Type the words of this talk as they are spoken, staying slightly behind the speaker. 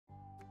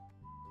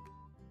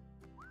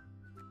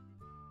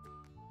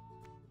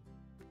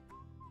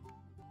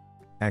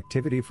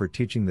Activity for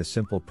teaching the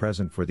simple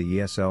present for the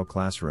ESL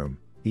classroom,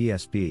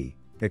 ESP,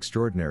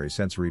 extraordinary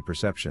sensory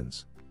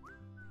perceptions.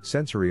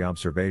 Sensory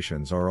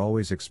observations are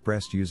always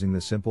expressed using the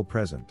simple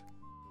present.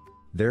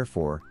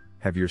 Therefore,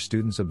 have your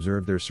students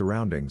observe their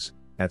surroundings,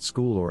 at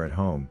school or at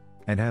home,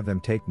 and have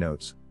them take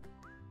notes.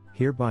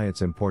 Hereby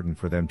it's important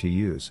for them to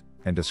use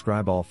and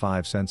describe all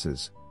 5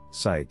 senses: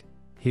 sight,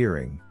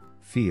 hearing,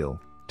 feel,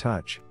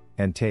 touch,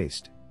 and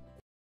taste.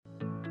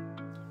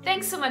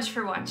 Thanks so much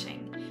for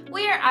watching.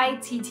 We are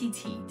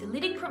ITTT, the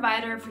leading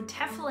provider for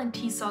TEFL and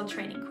TESOL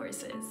training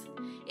courses.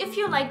 If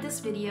you like this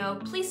video,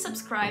 please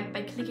subscribe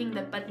by clicking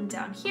the button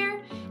down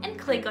here and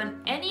click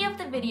on any of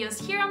the videos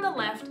here on the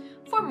left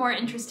for more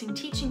interesting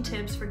teaching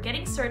tips for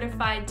getting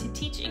certified to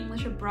teach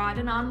English abroad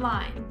and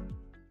online.